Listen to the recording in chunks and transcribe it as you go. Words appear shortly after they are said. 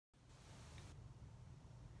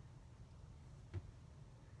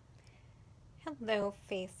Hello,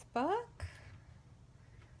 Facebook.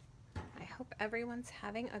 I hope everyone's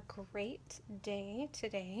having a great day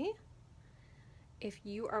today. If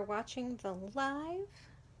you are watching the live,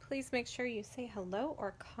 please make sure you say hello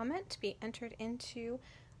or comment to be entered into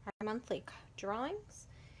our monthly drawings.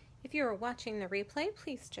 If you are watching the replay,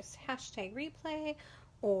 please just hashtag replay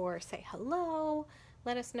or say hello.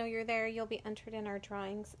 Let us know you're there. You'll be entered in our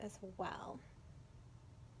drawings as well.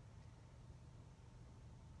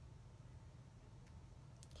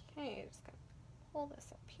 Okay, just gonna pull this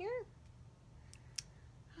up here.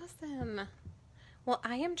 Awesome. Well,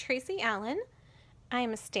 I am Tracy Allen. I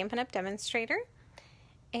am a Stampin' Up! Demonstrator,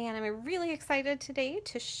 and I'm really excited today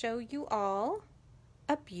to show you all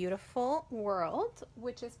a beautiful world,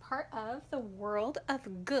 which is part of the World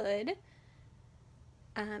of Good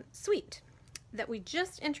suite that we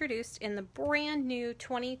just introduced in the brand new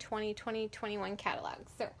 2020-2021 catalog.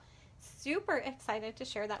 So super excited to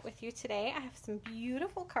share that with you today. I have some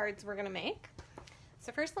beautiful cards we're going to make.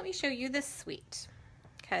 So first let me show you this suite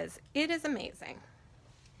because it is amazing.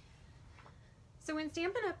 So when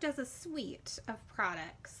Stampin' Up! Does a suite of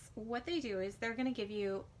products, what they do is they're going to give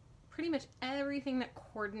you pretty much everything that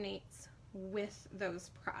coordinates with those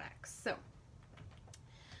products. So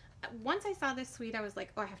once I saw this suite, I was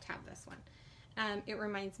like, oh, I have to have this one. It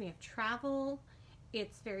reminds me of travel.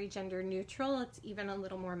 It's very gender neutral. It's even a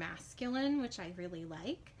little more masculine, which I really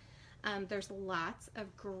like. There's lots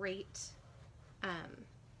of great,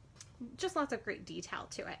 just lots of great detail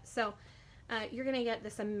to it. So you're gonna get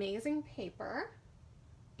this amazing paper,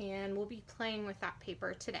 and we'll be playing with that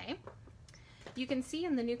paper today. You can see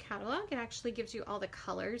in the new catalog, it actually gives you all the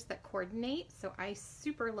colors that coordinate. So I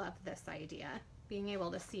super love this idea, being able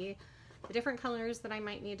to see the different colors that I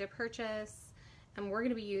might need to purchase. And we're going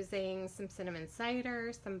to be using some cinnamon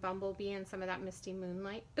cider, some bumblebee, and some of that misty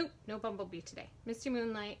moonlight. Oh, no bumblebee today. Misty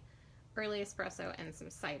moonlight, early espresso, and some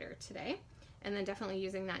cider today. And then definitely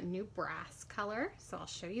using that new brass color. So I'll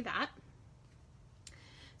show you that.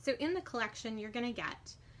 So in the collection, you're going to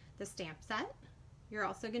get the stamp set. You're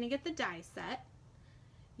also going to get the die set.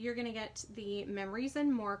 You're going to get the Memories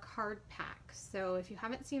and More card pack. So if you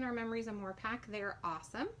haven't seen our Memories and More pack, they're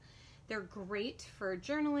awesome. They're great for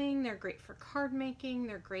journaling, they're great for card making,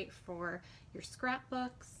 they're great for your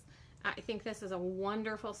scrapbooks. I think this is a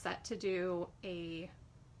wonderful set to do a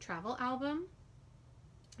travel album.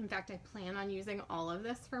 In fact, I plan on using all of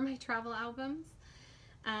this for my travel albums.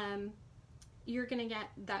 You're going to get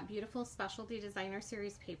that beautiful Specialty Designer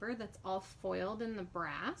Series paper that's all foiled in the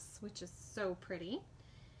brass, which is so pretty.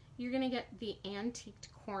 You're going to get the antiqued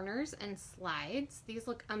corners and slides. These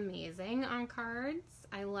look amazing on cards.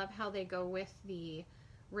 I love how they go with the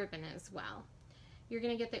ribbon as well. You're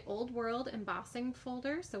going to get the Old World embossing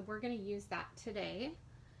folder, so we're going to use that today.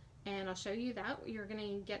 And I'll show you that. You're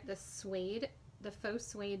going to get the suede, the faux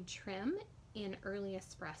suede trim in early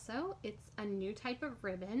espresso. It's a new type of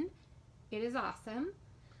ribbon. It is awesome.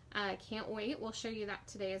 I can't wait. We'll show you that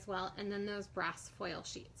today as well. And then those brass foil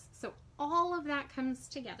sheets. So all of that comes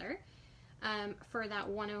together for that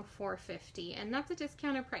 $104.50, and that's a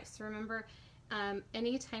discounted price. Remember,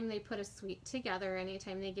 anytime they put a suite together,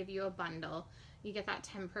 anytime they give you a bundle, you get that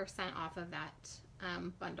 10% off of that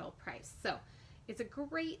bundle price. So it's a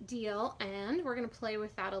great deal, and we're going to play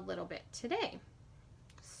with that a little bit today.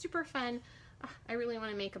 Super fun. Oh, I really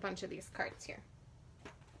want to make a bunch of these cards here.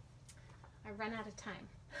 I run out of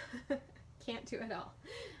time. Can't do it all.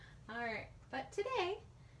 All right, but today,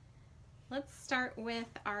 let's start with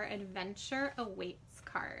our Adventure Awaits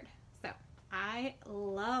card. So I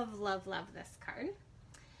love, love, love this card.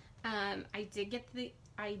 I did get the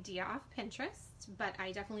idea off Pinterest, but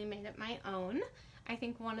I definitely made it my own. I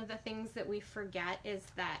think one of the things that we forget is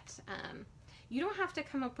that you don't have to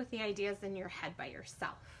come up with the ideas in your head by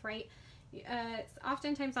yourself, right?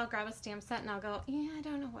 Oftentimes I'll grab a stamp set and I'll go, yeah, I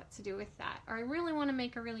don't know what to do with that. Or I really want to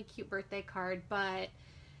make a really cute birthday card,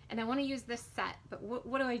 and I want to use this set, but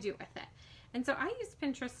what do I do with it? And so I use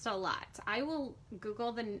Pinterest a lot. I will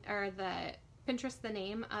Google Pinterest the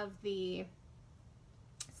name of the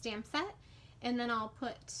stamp set, and then I'll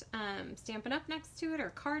put Stampin' Up! Next to it,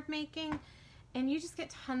 or card making, and you just get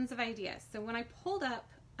tons of ideas. So when I pulled up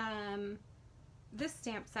this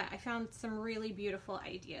stamp set, I found some really beautiful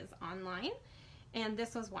ideas online, and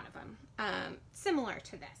this was one of them. Similar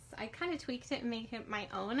to this. I kind of tweaked it and made it my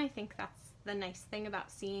own. I think that's the nice thing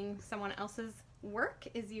about seeing someone else's work,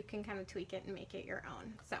 is you can kind of tweak it and make it your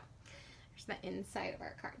own. So there's the inside of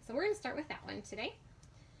our card. So we're going to start with that one today.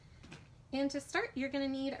 And to start, you're going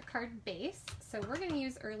to need a card base. So we're going to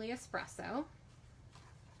use Early Espresso,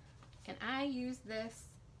 and I use this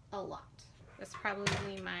a lot. It's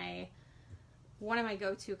probably my one of my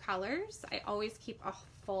go-to colors. I always keep a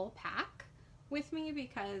full pack with me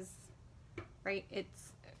because, right,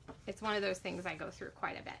 it's one of those things I go through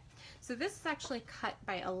quite a bit. So this is actually cut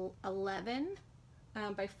by 11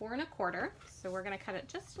 by 4 1/4. So we're going to cut it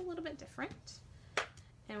just a little bit different.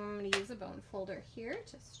 And I'm going to use a bone folder here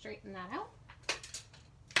to straighten that out.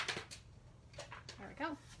 There we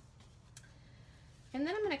go. And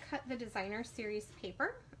then I'm going to cut the designer series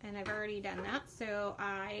paper, and I've already done that. So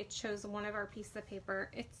I chose one of our pieces of paper.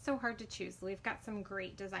 It's so hard to choose. We've got some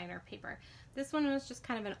great designer paper. This one was just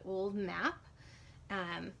kind of an old map.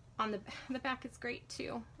 On the back is great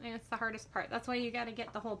too, and it's the hardest part. That's why you got to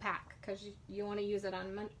get the whole pack, because you want to use it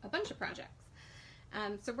on a bunch of projects.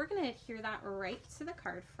 So we're going to adhere that right to the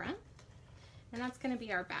card front, and that's going to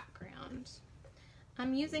be our background.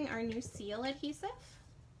 I'm using our new seal adhesive.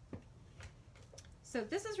 So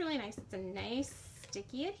this is really nice. It's a nice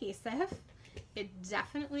sticky adhesive. It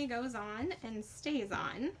definitely goes on and stays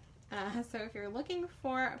on. So if you're looking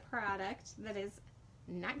for a product that is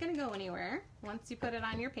not going to go anywhere once you put it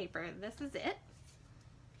on your paper, this is it.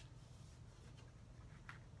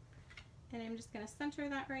 And I'm just going to center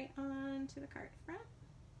that right onto the card front.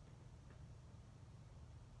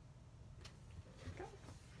 Go.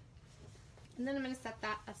 And then I'm going to set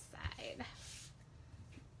that aside.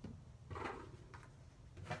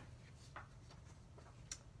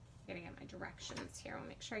 I'm going to get my directions here. I'll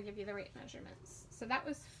make sure I give you the right measurements. So that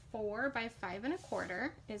was 4 by 5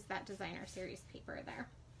 1/4 is that designer series paper there.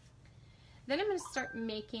 Then I'm going to start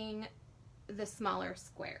making the smaller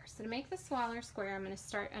square. So to make the smaller square, I'm going to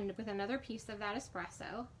start with another piece of that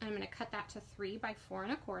espresso, and I'm going to cut that to 3 by 4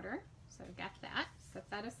 1/4. So I've got that, set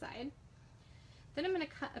that aside. Then I'm going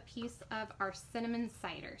to cut a piece of our cinnamon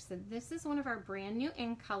cider. So this is one of our brand new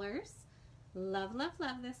ink colors. Love, love,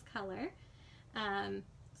 love this color.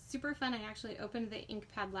 Super fun. I actually opened the ink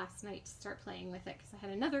pad last night to start playing with it because I had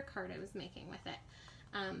another card I was making with it.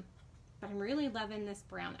 But I'm really loving this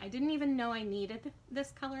brown. I didn't even know I needed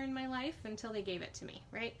this color in my life until they gave it to me,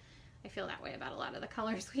 right? I feel that way about a lot of the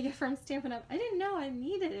colors we get from Stampin' Up. I didn't know I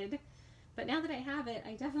needed, but now that I have it,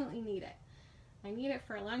 I definitely need it. I need it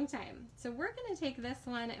for a long time. So we're going to take this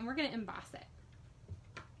one and we're going to emboss it.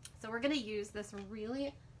 So we're going to use this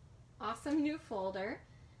really awesome new folder.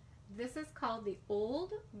 This is called the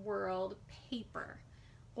Old World Paper.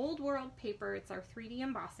 Old World Paper, it's our 3D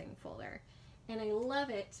embossing folder. And I love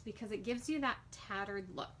it because it gives you that tattered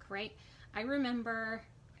look, right? I remember,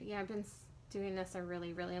 yeah, I've been doing this a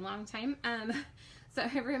really, really long time. So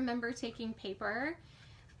I remember taking paper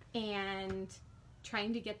and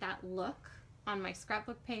trying to get that look on my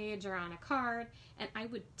scrapbook page or on a card. And I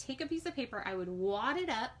would take a piece of paper, I would wad it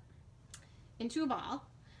up into a ball.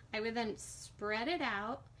 I would then spread it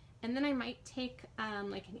out, and then I might take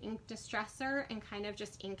like an ink distressor and kind of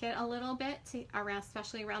just ink it a little bit,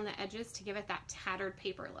 especially around the edges, to give it that tattered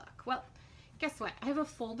paper look. Well, guess what? I have a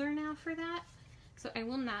folder now for that, so I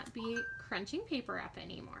will not be crunching paper up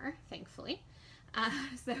anymore, thankfully.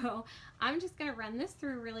 So I'm just going to run this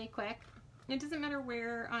through really quick. It doesn't matter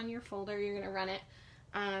where on your folder you're going to run it.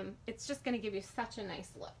 It's just going to give you such a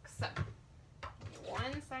nice look. So,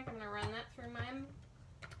 one sec, I'm going to run that through my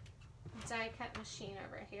die cut machine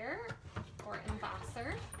over here, or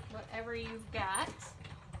embosser, whatever you've got.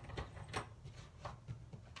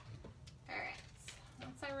 Alright,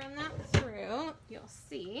 once I run that through, you'll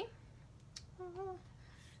see, I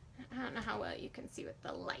don't know how well you can see with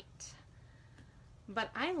the light,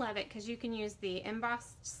 but I love it because you can use the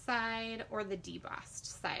embossed side or the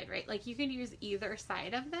debossed side, right? Like you could use either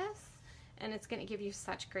side of this and it's going to give you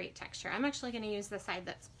such great texture. I'm actually going to use the side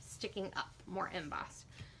that's sticking up, more embossed.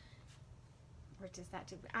 Or does that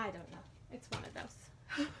do, I don't know. It's one of those.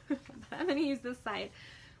 But I'm going to use this side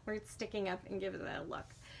where it's sticking up and give it a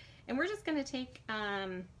look. And we're just going to take,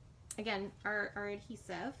 again, our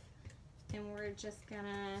adhesive, and we're just going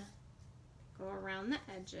to go around the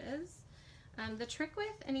edges. The trick with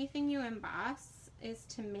anything you emboss is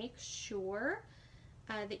to make sure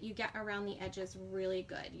that you get around the edges really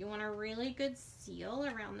good. You want a really good seal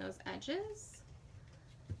around those edges,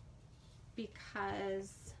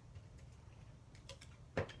 because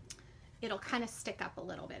it'll kind of stick up a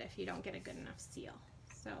little bit if you don't get a good enough seal.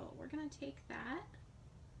 So we're going to take that,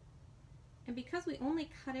 and because we only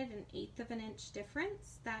cut it 1/8 of an inch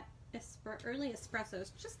difference, that early espresso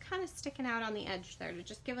is just kind of sticking out on the edge there to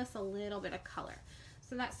just give us a little bit of color.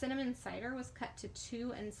 So that cinnamon cider was cut to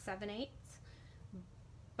 2 7/8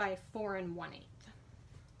 by 4 1/8.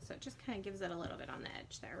 So it just kind of gives it a little bit on the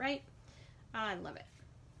edge there, right? I love it.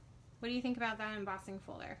 What do you think about that embossing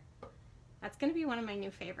folder? That's going to be one of my new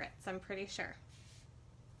favorites, I'm pretty sure.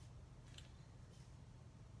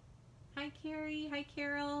 Hi. Hi Carrie, hi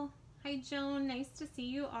Carol, hi Joan, nice to see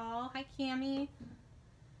you all. Hi Cammie.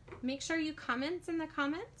 Make sure you comment in the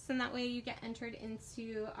comments, and that way you get entered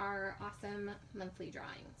into our awesome monthly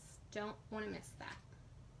drawings. Don't want to miss that.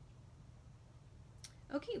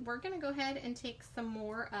 Okay, we're going to go ahead and take some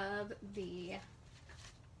more of the,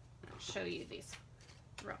 I'll show you these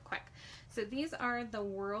real quick. So these are the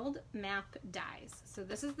world map dies. So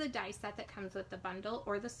this is the die set that comes with the bundle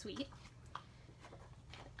or the suite.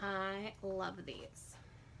 I love these.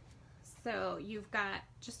 So you've got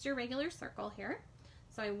just your regular circle here.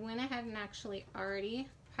 So I went ahead and actually already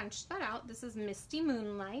punched that out. This is Misty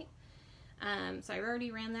Moonlight. So I already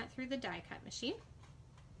ran that through the die cut machine.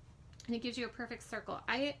 And it gives you a perfect circle.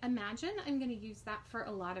 I imagine I'm going to use that for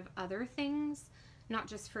a lot of other things, not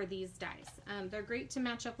just for these dies. They're great to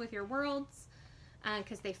match up with your worlds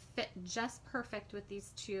because they fit just perfect with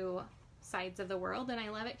these two sides of the world. And I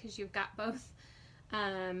love it because you've got both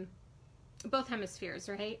hemispheres,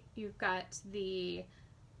 right? You've got the,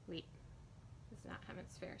 wait, it's not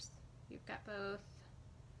hemispheres. You've got both,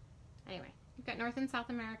 anyway, you've got North and South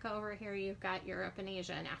America over here. You've got Europe and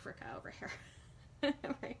Asia and Africa over here.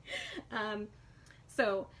 Right.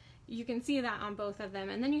 So you can see that on both of them.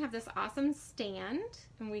 And then you have this awesome stand,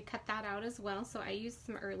 and we cut that out as well. So I used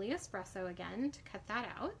some early espresso again to cut that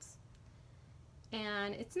out.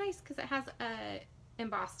 And it's nice because it has a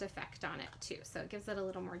embossed effect on it too. So it gives it a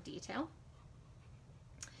little more detail.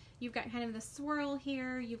 You've got kind of the swirl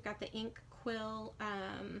here. You've got the ink quill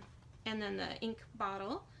and then the ink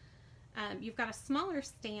bottle. You've got a smaller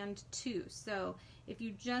stand too. So if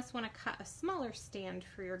you just want to cut a smaller stand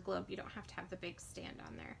for your globe, you don't have to have the big stand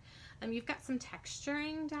on there. You've got some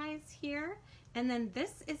texturing dies here, and then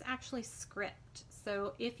this is actually script.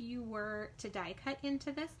 So if you were to die cut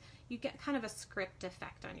into this, you get kind of a script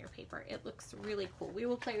effect on your paper. It looks really cool. We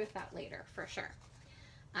will play with that later for sure.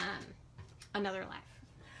 Another live.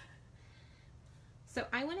 So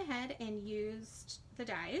I went ahead and used the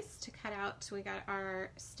dies to cut out. So we got our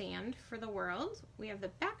stand for the world. We have the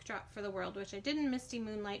backdrop for the world, which I did in Misty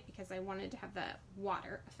Moonlight because I wanted to have the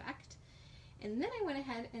water effect. And then I went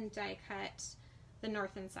ahead and die cut the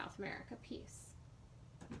North and South America piece.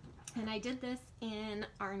 And I did this in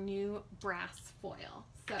our new brass foil.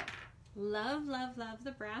 So love, love, love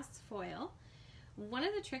the brass foil. One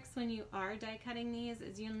of the tricks when you are die cutting these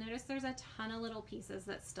is you'll notice there's a ton of little pieces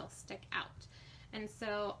that still stick out. And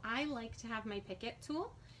so I like to have my Picket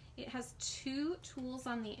tool. It has two tools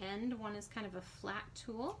on the end. One is kind of a flat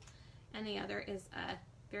tool, and the other is a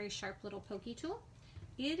very sharp little pokey tool.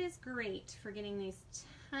 It is great for getting these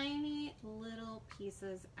tiny little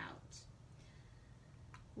pieces out.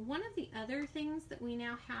 One of the other things that we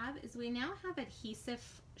now have is we now have adhesive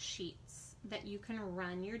sheets that you can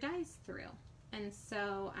run your dies through. And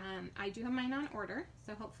so I do have mine on order,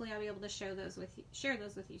 so hopefully I'll be able to share those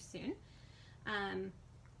with you soon.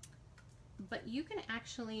 But you can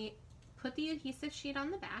actually put the adhesive sheet on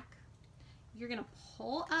the back. You're going to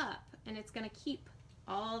pull up, and it's going to keep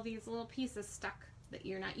all these little pieces stuck that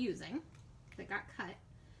you're not using that got cut.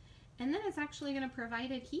 And then it's actually going to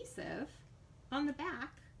provide adhesive on the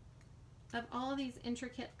back of all these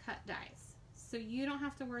intricate cut dies. So you don't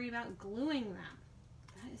have to worry about gluing them.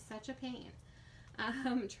 That is such a pain.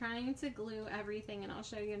 Trying to glue everything, and I'll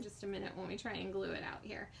show you in just a minute when we try and glue it out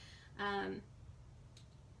here.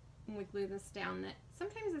 When we glue this down, that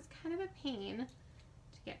sometimes it's kind of a pain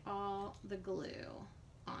to get all the glue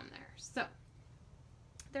on there. So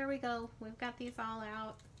there we go. We've got these all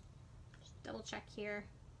out. Just double check here.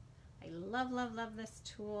 I love, love, love this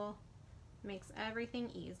tool. Makes everything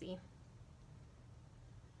easy.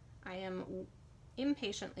 I am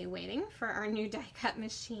impatiently waiting for our new die cut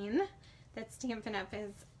machine that Stampin' Up!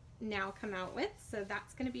 Has now come out with. So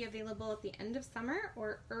that's going to be available at the end of summer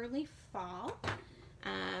or early fall.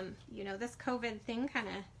 You know, this COVID thing kind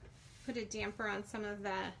of put a damper on some of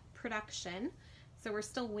the production. So we're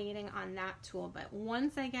still waiting on that tool. But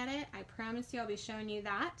once I get it, I promise you I'll be showing you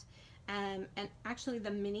that. And actually the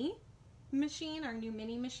mini machine, our new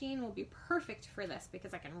mini machine, will be perfect for this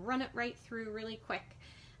because I can run it right through really quick,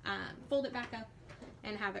 fold it back up,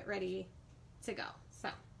 and have it ready to go. So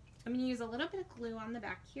I'm going to use a little bit of glue on the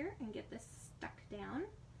back here and get this stuck down.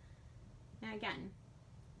 Now again,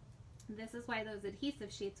 this is why those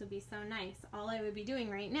adhesive sheets would be so nice. All I would be doing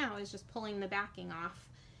right now is just pulling the backing off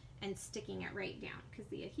and sticking it right down because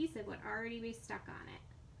the adhesive would already be stuck on it.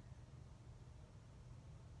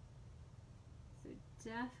 So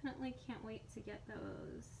definitely can't wait to get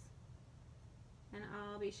those. And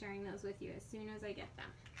I'll be sharing those with you as soon as I get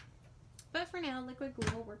them. But for now, liquid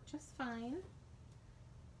glue will work just fine.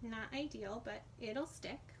 Not ideal, but it'll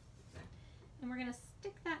stick. and we're going to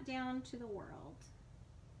stick that down to the world.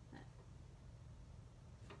 That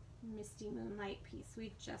misty moonlight piece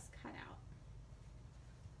we just cut out.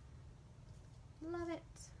 Love it.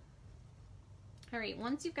 All right,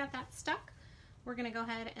 once you've got that stuck, we're going to go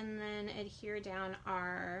ahead and then adhere down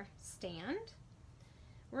our stand.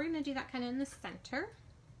 We're going to do that kind of in the center.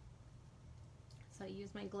 So I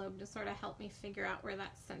use my globe to sort of help me figure out where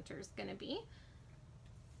that center is going to be.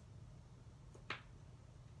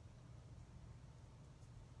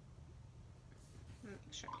 Make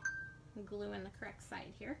sure I glue in the correct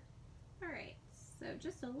side here. All right, so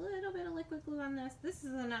just a little bit of liquid glue on this. This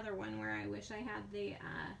is another one where I wish I had the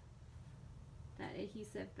that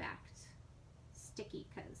adhesive backed sticky,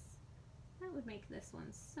 because that would make this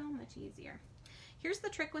one so much easier. Here's the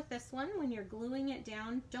trick with this one. When you're gluing it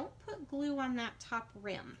down, don't put glue on that top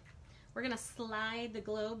rim. We're going to slide the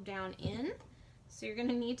globe down in, so you're going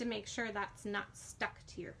to need to make sure that's not stuck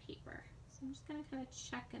to your paper. So I'm just going to kind of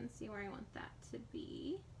check and see where I want that to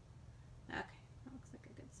be. Okay, that looks like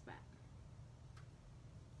a good spot.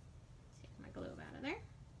 Take my globe out of there.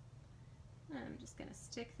 And I'm just going to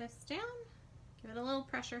stick this down. Give it a little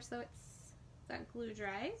pressure so that glue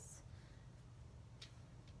dries.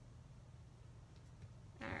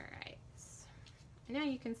 Alright, and now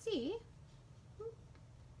you can see,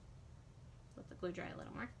 let the glue dry a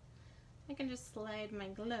little more, I can just slide my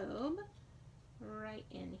globe right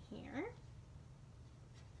in here,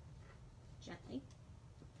 gently.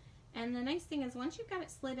 And the nice thing is once you've got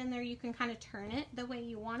it slid in there, you can kind of turn it the way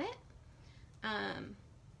you want it. So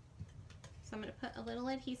I'm going to put a little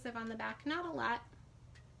adhesive on the back, not a lot,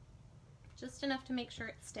 just enough to make sure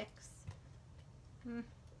it sticks. My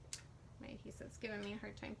adhesive's giving me a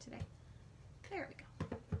hard time today. There we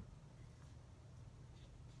go.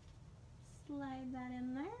 Slide that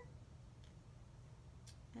in there.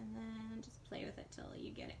 And then just play with it till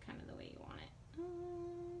you get it kind of the way you want it.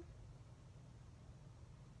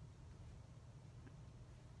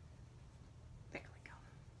 There we go.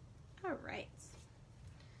 All right.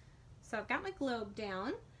 So I've got my globe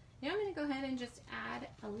down. Now I'm going to go ahead and just add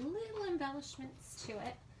a little embellishments to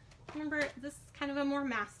it. Remember, this is kind of a more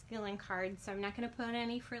masculine card, so I'm not going to put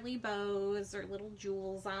any frilly bows or little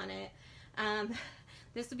jewels on it.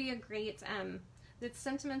 This would be a great, the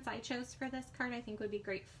sentiments I chose for this card I think would be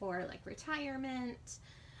great for like retirement,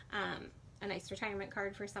 a nice retirement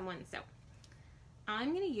card for someone. So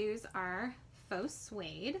I'm going to use our faux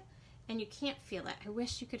suede, and you can't feel it. I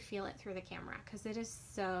wish you could feel it through the camera because it is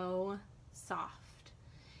so soft.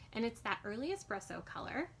 And it's that early espresso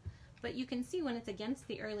color. But you can see when it's against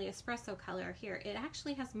the early espresso color here, it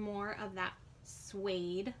actually has more of that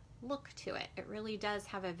suede look to it. It really does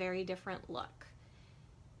have a very different look.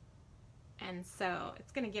 And so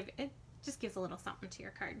it's going to give, it just gives a little something to your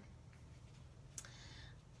card.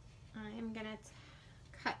 I'm going to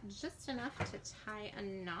cut just enough to tie a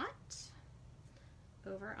knot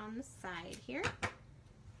over on the side here.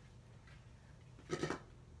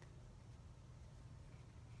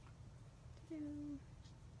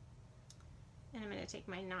 And I'm going to take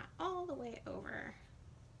my knot all the way over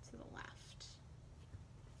to the left.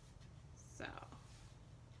 So,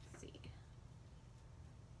 let's see.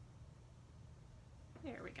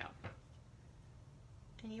 There we go.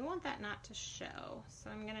 And you want that knot to show, so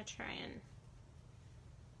I'm going to try and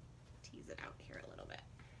tease it out here a little bit.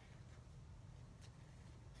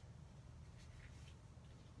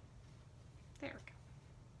 There we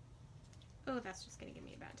go. Oh, that's just going to give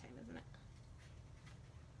me a bad time, isn't it?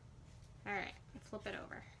 All right, let's flip it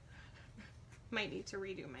over. Might need to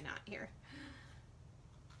redo my knot here.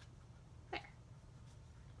 There.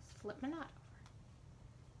 Let's flip my knot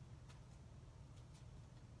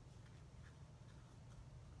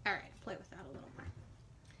over. All right, play with that a little more.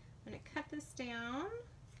 I'm going to cut this down.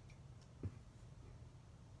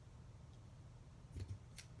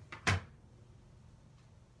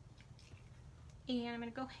 And I'm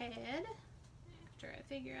going to go ahead, after I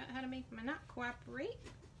figure out how to make my knot cooperate.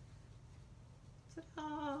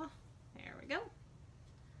 Ta-da! There we go.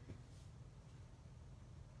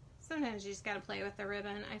 Sometimes you just gotta play with the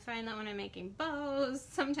ribbon. I find that when I'm making bows,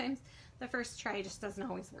 sometimes the first try just doesn't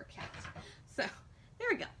always work out. So there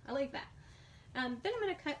we go. I like that. Then I'm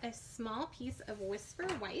gonna cut a small piece of Whisper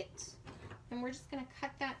White, and we're just gonna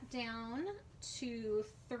cut that down to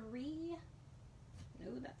 3.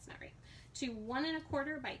 No, that's not right. To 1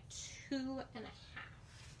 1/4 by 2 1/2.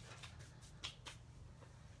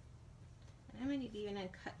 I'm going to even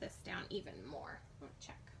cut this down even more. Let me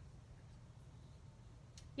check.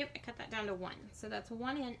 Yep, I cut that down to 1. So that's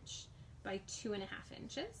 1 inch by 2 1/2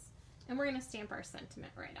 inches. And we're going to stamp our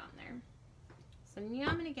sentiment right on there. So now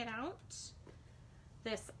I'm going to get out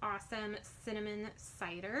this awesome cinnamon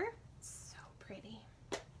cider. It's so pretty.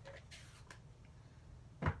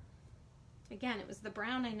 Again, it was the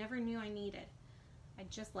brown I never knew I needed. I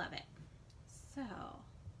just love it. So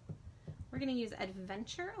we're going to use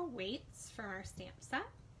Adventure Awaits from our stamp set.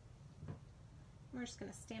 We're just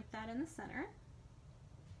going to stamp that in the center.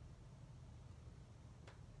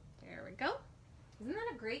 There we go. Isn't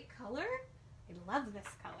that a great color? I love this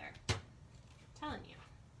color. I'm telling you.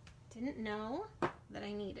 Didn't know that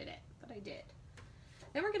I needed it, but I did.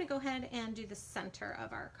 Then we're going to go ahead and do the center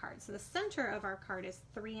of our card. So the center of our card is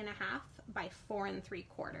 3.5 by 4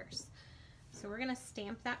 3/4. So we're going to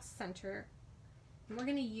stamp that center, and we're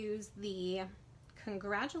going to use the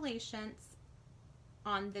congratulations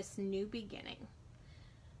on this new beginning.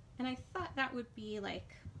 And I thought that would be like,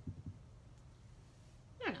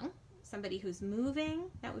 I don't know, somebody who's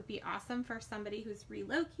moving. That would be awesome for somebody who's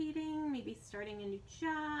relocating, maybe starting a new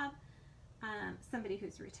job, somebody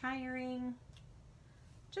who's retiring.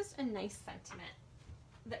 Just a nice sentiment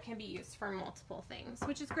that can be used for multiple things,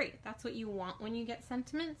 which is great. That's what you want when you get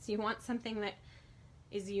sentiments. You want something that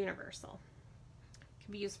is universal. It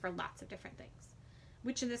can be used for lots of different things,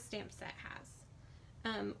 which this stamp set has.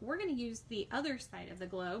 We're going to use the other side of the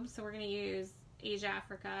globe. So we're going to use Asia,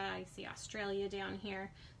 Africa. I see Australia down here,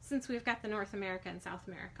 since we've got the North America and South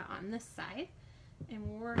America on this side. And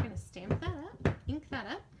we're going to stamp that up, ink that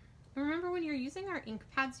up. And remember, when you're using our ink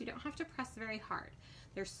pads, you don't have to press very hard.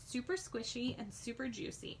 They're super squishy and super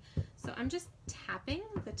juicy. So I'm just tapping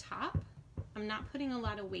the top. I'm not putting a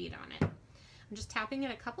lot of weight on it. I'm just tapping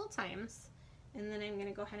it a couple times, and then I'm going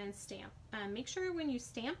to go ahead and stamp. Make sure when you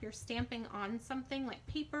stamp, you're stamping on something like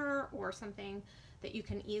paper or something that you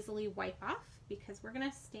can easily wipe off, because we're going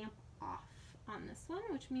to stamp off on this one,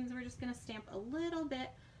 which means we're just going to stamp a little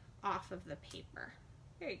bit off of the paper.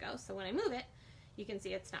 There you go. So when I move it, you can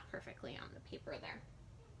see it's not perfectly on the paper there.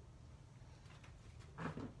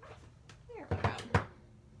 There we go.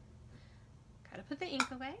 Gotta put the ink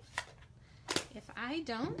away. If I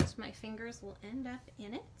don't, my fingers will end up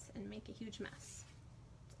in it and make a huge mess.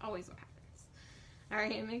 It's always what happens. All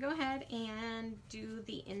right, I'm gonna go ahead and do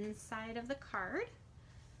the inside of the card.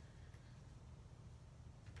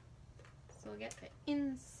 So we'll get the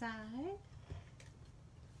inside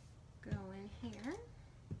going here.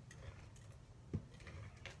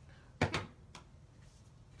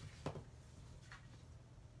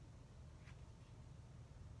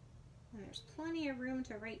 And there's plenty of room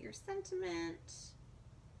to write your sentiment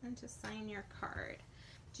and to sign your card.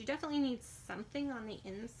 But you definitely need something on the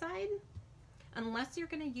inside, unless you're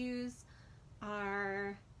going to use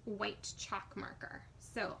our white chalk marker.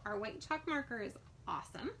 So our white chalk marker is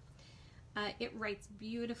awesome. It writes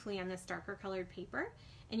beautifully on this darker colored paper,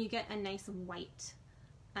 and you get a nice white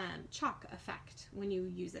chalk effect when you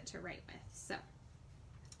use it to write with. So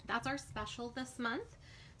that's our special this month.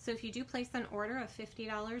 So if you do place an order of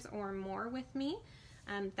 $50 or more with me,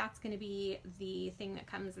 that's going to be the thing that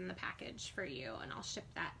comes in the package for you, and I'll ship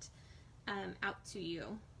that out to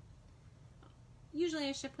you. Usually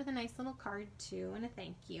I ship with a nice little card too and a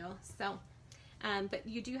thank you. So, but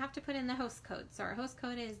you do have to put in the host code. So our host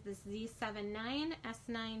code is the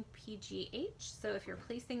Z79S9PGH. So if you're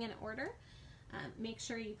placing an order, make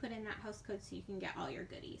sure you put in that host code so you can get all your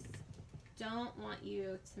goodies. Don't want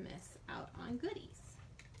you to miss out on goodies.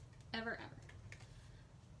 Ever, ever.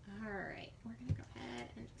 All right, we're gonna go ahead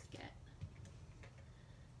and just get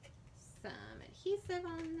some adhesive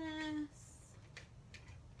on this.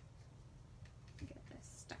 Get this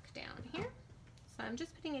stuck down here. So I'm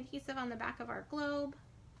just putting adhesive on the back of our globe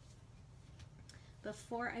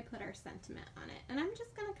before I put our sentiment on it. And I'm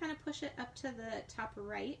just gonna kind of push it up to the top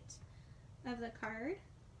right of the card.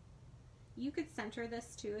 You could center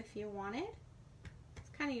this too if you wanted. It's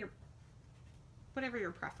kind of your whatever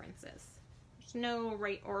your preference is. There's no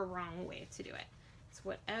right or wrong way to do it. It's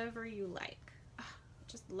whatever you like. Oh,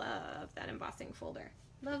 just love that embossing folder.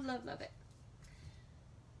 Love, love, love it.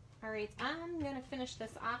 All right, I'm gonna finish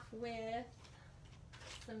this off with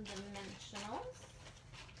some dimensionals.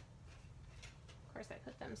 Of course, I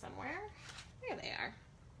put them somewhere. There they are.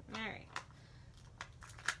 All right.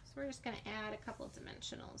 So we're just gonna add a couple of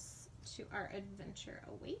dimensionals to our Adventure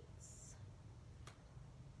Awaits.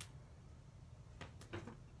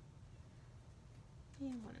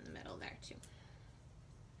 And one in the middle there too.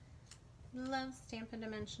 Love Stampin'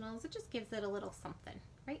 Dimensionals. It just gives it a little something,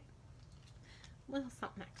 right? A little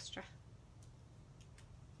something extra.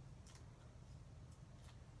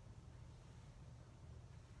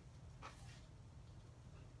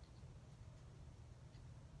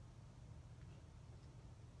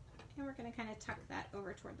 And we're going to kind of tuck that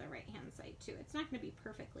over toward the right hand side too. It's not going to be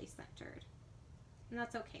perfectly centered. And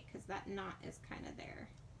that's okay, because that knot is kind of there,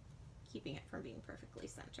 keeping it from being perfectly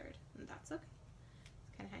centered. And that's okay.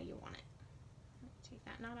 It's kind of how you want it. Take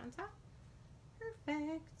that knot on top.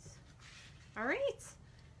 Perfect. All right.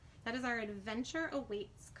 That is our Adventure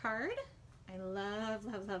Awaits card. I love,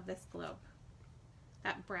 love, love this globe.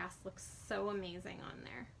 That brass looks so amazing on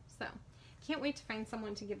there. So, can't wait to find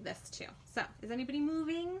someone to give this to. So, is anybody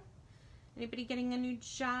moving? Anybody getting a new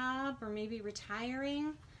job or maybe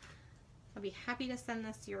retiring? I'll be happy to send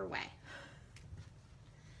this your way.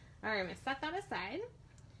 All right, I'm gonna set that aside.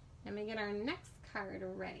 I'm gonna get our next card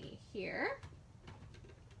ready here.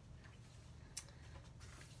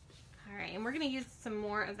 All right, and we're gonna use some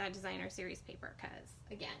more of that designer series paper because,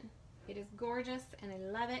 again, it is gorgeous and I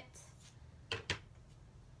love it.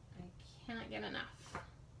 I cannot get enough.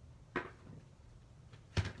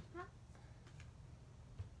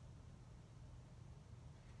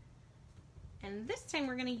 And this time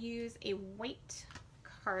we're gonna use a white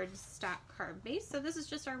cardstock card base. So this is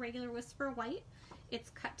just our regular Whisper white.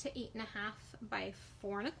 It's cut to 8.5 by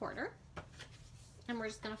 4 1/4. And we're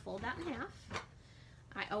just gonna fold that in half.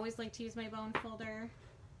 I always like to use my bone folder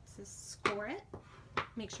to score it.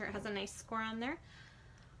 Make sure it has a nice score on there.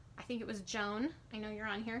 I think it was Joan, I know you're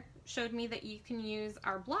on here, showed me that you can use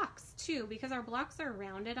our blocks too, because our blocks are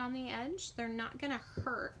rounded on the edge. They're not gonna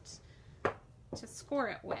hurt to score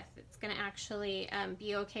it with. It's gonna actually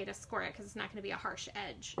be okay to score it because it's not gonna be a harsh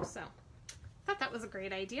edge. So I thought that was a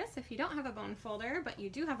great idea. So if you don't have a bone folder, but you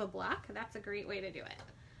do have a block, that's a great way to do it.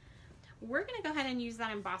 We're gonna go ahead and use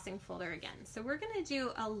that embossing folder again. So we're gonna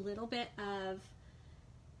do a little bit of,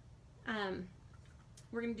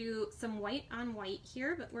 we're gonna do some white on white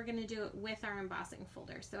here, but we're gonna do it with our embossing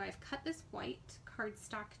folder. So I've cut this white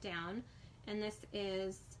cardstock down, and this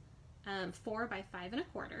is 4 by 5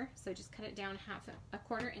 1/4. So just cut it down a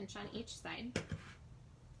quarter inch on each side.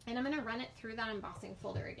 And I'm gonna run it through that embossing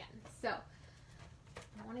folder again. So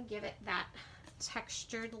I wanna give it that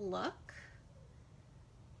textured look.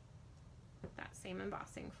 That same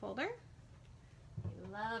embossing folder. I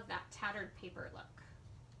love that tattered paper look.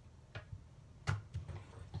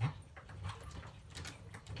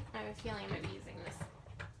 I have a feeling I'm going to be using this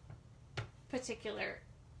particular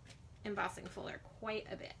embossing folder quite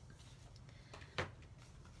a bit.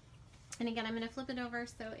 And again, I'm going to flip it over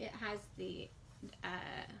so it has the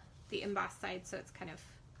embossed side, so it's kind of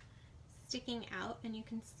sticking out, and you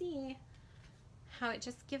can see how it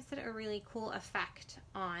just gives it a really cool effect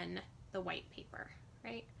on the white paper,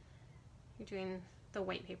 right? You're doing the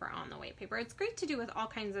white paper on the white paper. It's great to do with all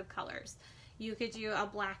kinds of colors. You could do a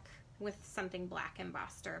black with something black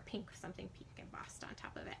embossed, or a pink with something pink embossed on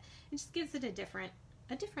top of it. It just gives it a different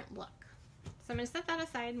look. So I'm going to set that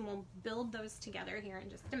aside and we'll build those together here in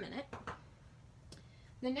just a minute.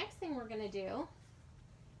 The next thing we're going to do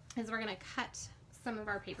is we're going to cut some of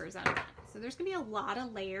our papers out of that. So there's going to be a lot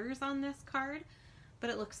of layers on this card, but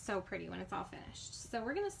it looks so pretty when it's all finished. So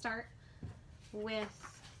we're going to start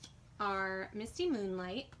with our Misty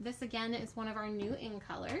Moonlight. This again is one of our new in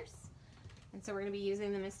colors. And so we're going to be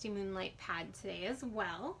using the Misty Moonlight pad today as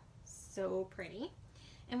well. So pretty.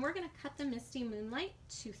 And we're going to cut the Misty Moonlight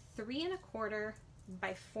to 3 1/4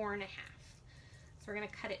 by 4 1/2. So we're going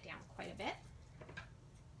to cut it down quite a bit.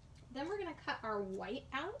 Then we're going to cut our white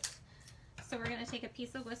out. So we're going to take a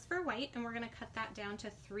piece of Whisper White and we're going to cut that down to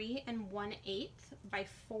 3 1/8 by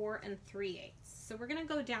 4 3/8. So we're going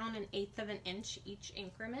to go down 1/8 of an inch each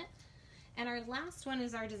increment. And our last one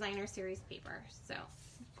is our designer series paper. So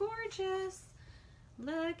gorgeous.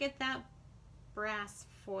 Look at that brass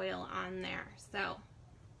foil on there. So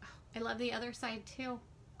I love the other side too.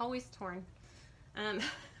 Always torn.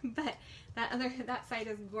 But that side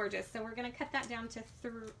is gorgeous. So we're going to cut that down to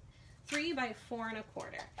 3 by 4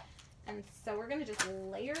 1/4. And so we're going to just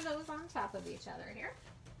layer those on top of each other here.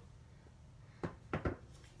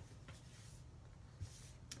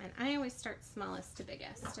 And I always start smallest to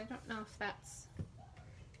biggest. I don't know if that's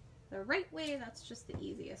the right way. That's just the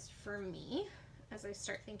easiest for me as I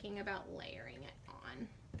start thinking about layering it on.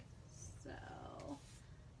 So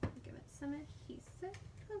give it some adhesive.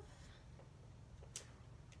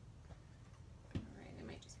 All right, I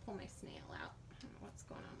might just pull my snail out. I don't know what's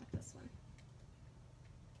going on with this one.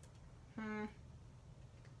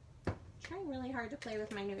 Trying really hard to play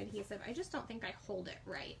with my new adhesive. I just don't think I hold it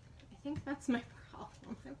right. I think that's my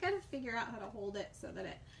problem. I've got to figure out how to hold it so that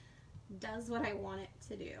it does what I want it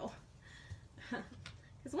to do.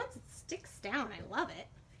 Because once it sticks down, I love it.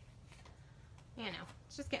 You know,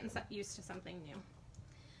 it's just getting used to something new.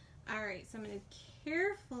 Alright, so I'm going to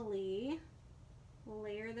carefully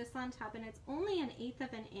layer this on top, and it's only 1/8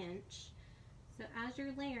 of an inch. So as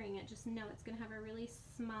you're layering it, just know it's going to have a really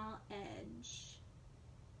small edge.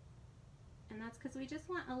 And that's because we just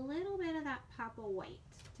want a little bit of that pop of white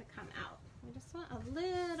to come out. We just want a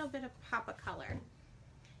little bit of pop of color.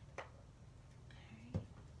 All right,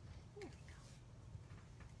 there we go.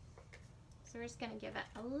 So we're just going to give it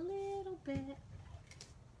a little bit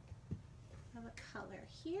of a color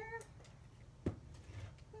here.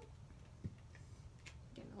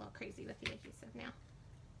 Getting a little crazy with the adhesive now.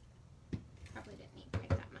 Probably didn't need quite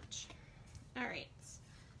that much. All right,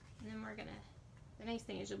 and then we're gonna, the nice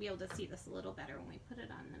thing is you'll be able to see this a little better when we put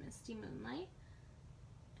it on the Misty Moonlight.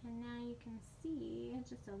 And now you can see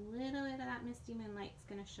just a little bit of that Misty Moonlight's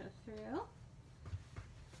gonna show through.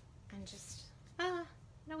 And just,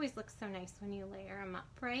 it always looks so nice when you layer them up,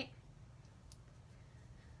 right?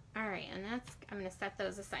 All right, and that's, I'm gonna set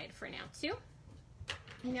those aside for now too.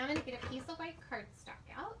 And now I'm gonna get a piece of white cardstock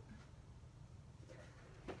out.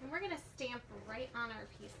 And we're gonna stamp right on our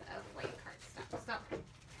piece of white cardstock. So,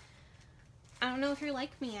 I don't know if you're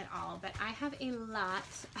like me at all, but I have a lot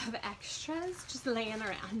of extras just laying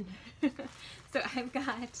around. So I've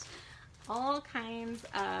got all kinds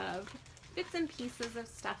of bits and pieces of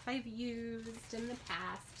stuff I've used in the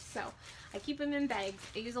past. So I keep them in bags.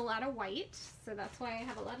 I use a lot of white, so that's why I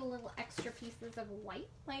have a lot of little extra pieces of white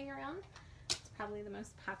laying around. It's probably the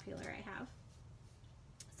most popular I have.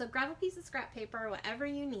 So grab a piece of scrap paper, whatever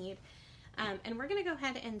you need, and we're gonna go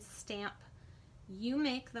ahead and stamp "You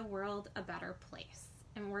Make the World a Better Place."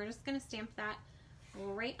 And we're just gonna stamp that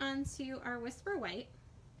right onto our Whisper White.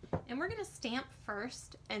 And we're gonna stamp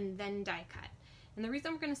first and then die cut. And the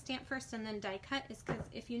reason we're gonna stamp first and then die cut is because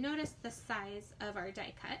if you notice the size of our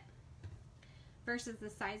die cut versus the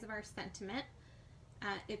size of our sentiment,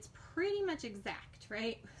 it's pretty much exact,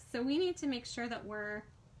 right? So we need to make sure that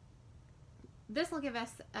this will give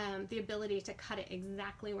us the ability to cut it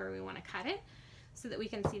exactly where we want to cut it so that we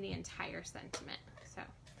can see the entire sentiment. So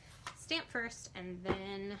stamp first and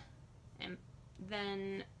then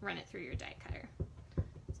run it through your die cutter.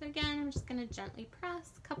 So again, I'm just going to gently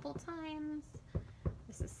press a couple times.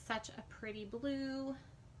 This is such a pretty blue.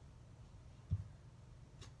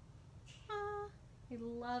 I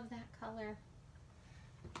love that color.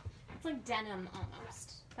 It's like denim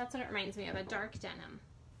almost. That's what it reminds me of, a dark denim.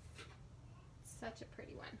 Such a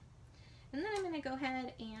pretty one. And then I'm going to go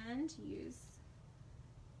ahead and use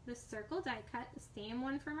the circle die cut, the same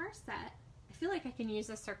one from our set. I feel like I can use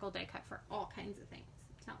a circle die cut for all kinds of things,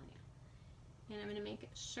 I'm telling you. And I'm going to make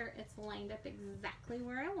sure it's lined up exactly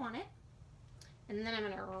where I want it. And then I'm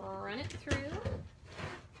going to run it through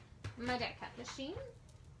my die cut machine,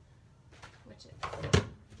 which is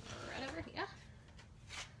right over here.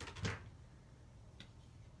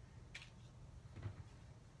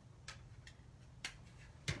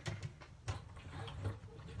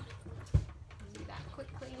 Do that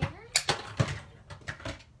quickly here.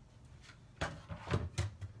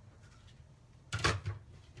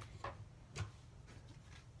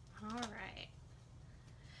 All right.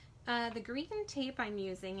 The green tape I'm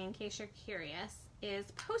using, in case you're curious,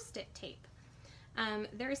 is Post-it tape.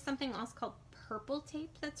 There is something else called purple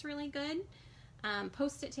tape that's really good.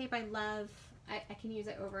 Post-it tape I love. I can use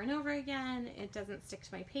it over and over again. It doesn't stick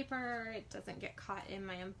to my paper. It doesn't get caught in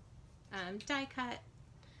my die cut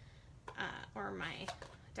or my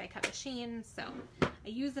die cut machine. So I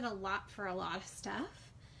use it a lot for a lot of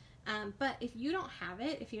stuff. But if you don't have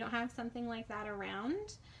it, if you don't have something like that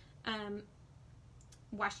around,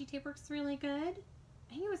 washi tape works really good.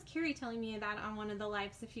 I think it was Carrie telling me that on one of the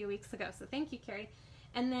lives a few weeks ago, so thank you, Carrie.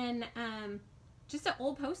 And then just an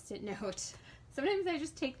old Post-it note. Sometimes I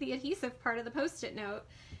just take the adhesive part of the Post-it note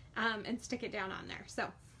and stick it down on there.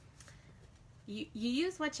 So you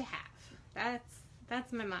use what you have.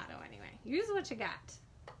 That's my motto anyway. Use what you got.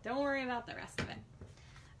 Don't worry about the rest of it.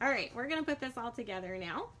 All right, we're gonna put this all together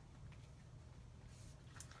now.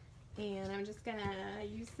 And I'm just gonna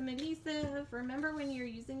use some adhesive. Remember, when you're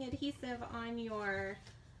using adhesive on your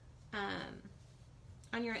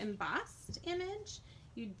embossed image,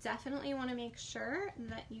 you definitely want to make sure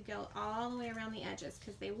that you go all the way around the edges,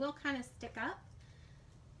 because they will kind of stick up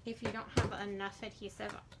if you don't have enough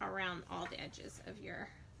adhesive around all the edges of your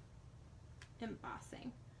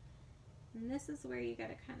embossing. And this is where you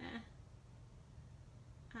gotta kind of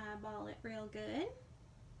eyeball it real good.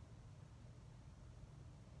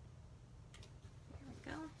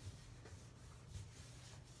 Go.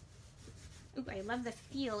 Ooh, I love the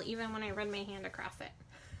feel even when I run my hand across it.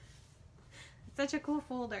 It's such a cool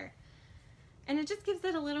folder. And it just gives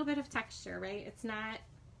it a little bit of texture, right? It's not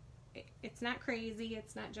crazy,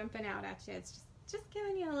 it's not jumping out at you, it's just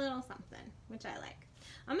giving you a little something, which I like.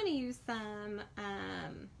 I'm gonna use some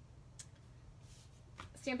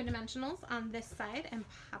Stampin' Dimensionals on this side and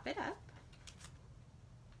pop it up.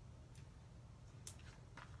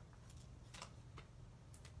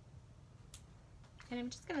 And I'm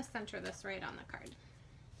just going to center this right on the card.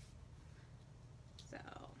 So,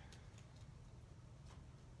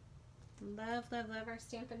 love, love, love our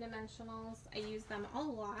Stampin' Dimensionals. I use them a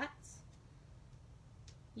lot.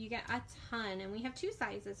 You get a ton, and we have two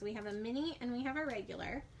sizes. We have a mini and we have a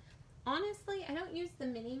regular. Honestly, I don't use the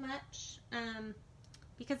mini much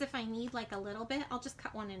because if I need like a little bit, I'll just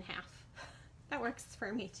cut one in half. That works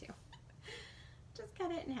for me too. Just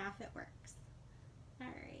cut it in half, it works. All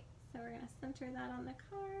right, so we're gonna center that on the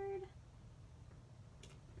card,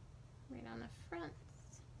 right on the front.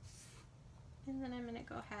 And then I'm gonna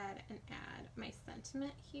go ahead and add my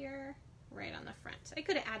sentiment here, right on the front. I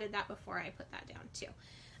could have added that before I put that down too,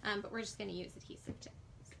 but we're just gonna use adhesive to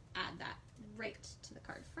add that right to the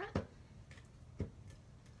card front.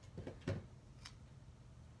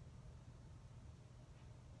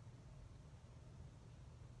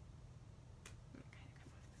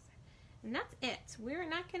 And that's it. We're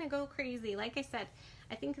not going to go crazy. Like I said,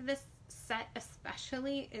 I think this set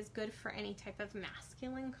especially is good for any type of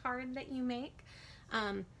masculine card that you make.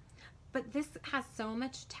 But this has so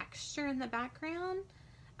much texture in the background.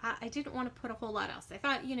 I didn't want to put a whole lot else. I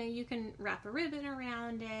thought, you know, you can wrap a ribbon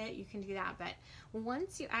around it. You can do that. But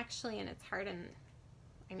once you actually, and it's hard, and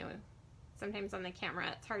I know sometimes on the camera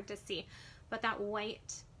it's hard to see, but that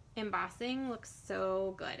white embossing looks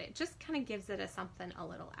so good. It just kind of gives it a something a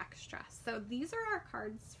little extra. So these are our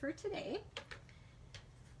cards for today.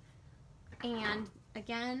 And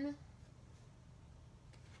again,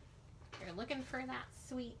 if you're looking for that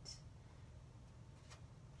sweet,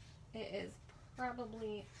 it is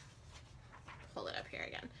probably, pull it up here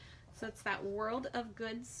again. So it's that World of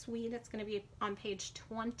Good Sweet. It's going to be on page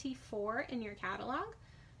 24 in your catalog.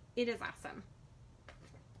 It is awesome.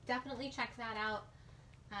 Definitely check that out.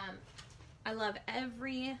 I love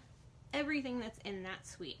everything that's in that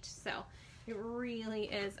suite, so it really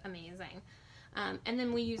is amazing. And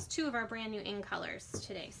then we used two of our brand new in colors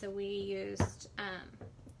today. So we used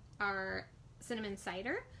our Cinnamon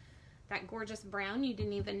Cider, that gorgeous brown you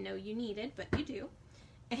didn't even know you needed, but you do,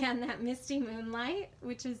 and that Misty Moonlight,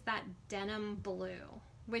 which is that denim blue,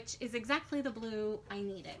 which is exactly the blue I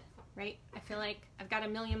needed, right? I feel like I've got a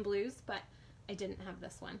million blues, but I didn't have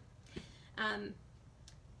this one.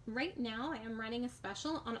 Right now, I am running a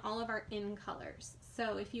special on all of our in colors.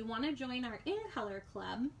 So if you want to join our in color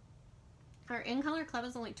club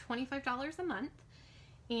is only $25 a month,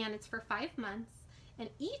 and it's for 5 months. And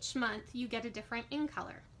each month you get a different in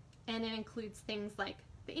color, and it includes things like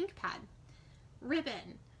the ink pad,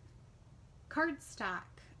 ribbon, cardstock,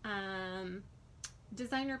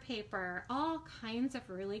 designer paper, all kinds of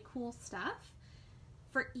really cool stuff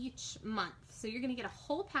for each month. So you're going to get a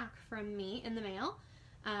whole pack from me in the mail.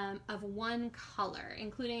 Of one color,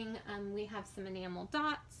 including we have some enamel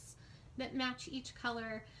dots that match each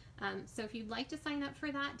color. So if you'd like to sign up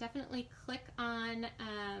for that, definitely click on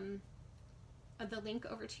the link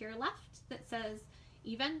over to your left that says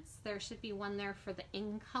events. There should be one there for the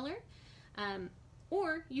in color,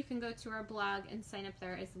 or you can go to our blog and sign up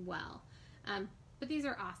there as well. But these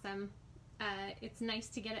are awesome. It's nice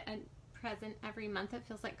to get a present every month. It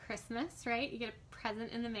feels like Christmas, right? You get a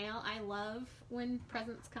present in the mail. I love when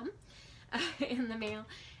presents come in the mail.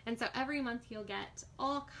 And so every month you'll get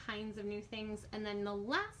all kinds of new things. And then the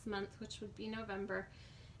last month, which would be November,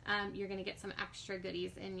 you're going to get some extra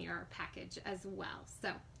goodies in your package as well.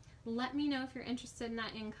 So let me know if you're interested in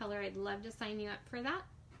that in color. I'd love to sign you up for that.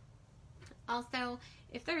 Also,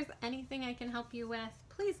 if there's anything I can help you with,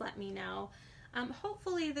 please let me know.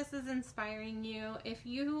 Hopefully this is inspiring you. If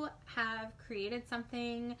you have created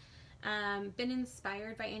something, been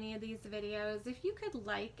inspired by any of these videos, if you could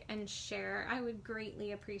like and share, I would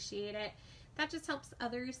greatly appreciate it. That just helps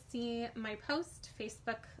others see my post.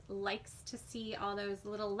 Facebook likes to see all those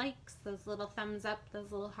little likes, those little thumbs up,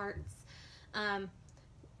 those little hearts.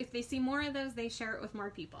 If they see more of those, they share it with more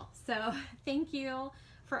people. So thank you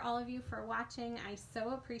for all of you for watching. I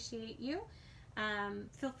so appreciate you.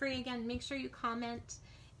 Feel free, again, make sure you comment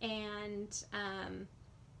and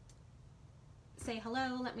say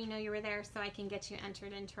hello, let me know you were there so I can get you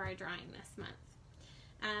entered into our drawing this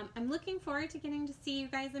month. I'm looking forward to getting to see you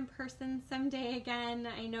guys in person someday again.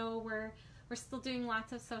 I know we're still doing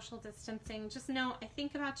lots of social distancing. Just know I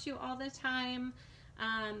think about you all the time.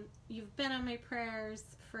 You've been on my prayers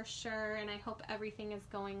for sure, and I hope everything is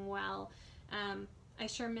going well. I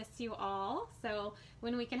sure miss you all, so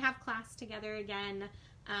when we can have class together again,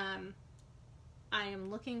 I am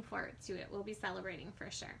looking forward to it. We'll be celebrating for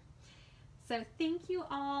sure. So thank you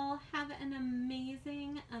all. Have an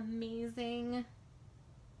amazing, amazing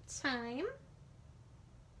time.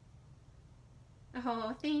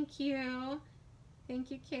 Oh, thank you.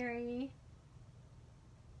 Thank you, Carrie.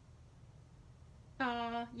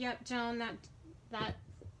 Oh, yep, Joan, that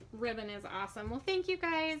ribbon is awesome. Well, thank you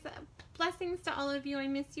guys. Blessings to all of you. I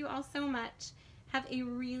miss you all so much. Have a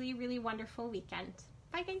really, really wonderful weekend.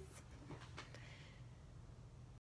 Bye, guys.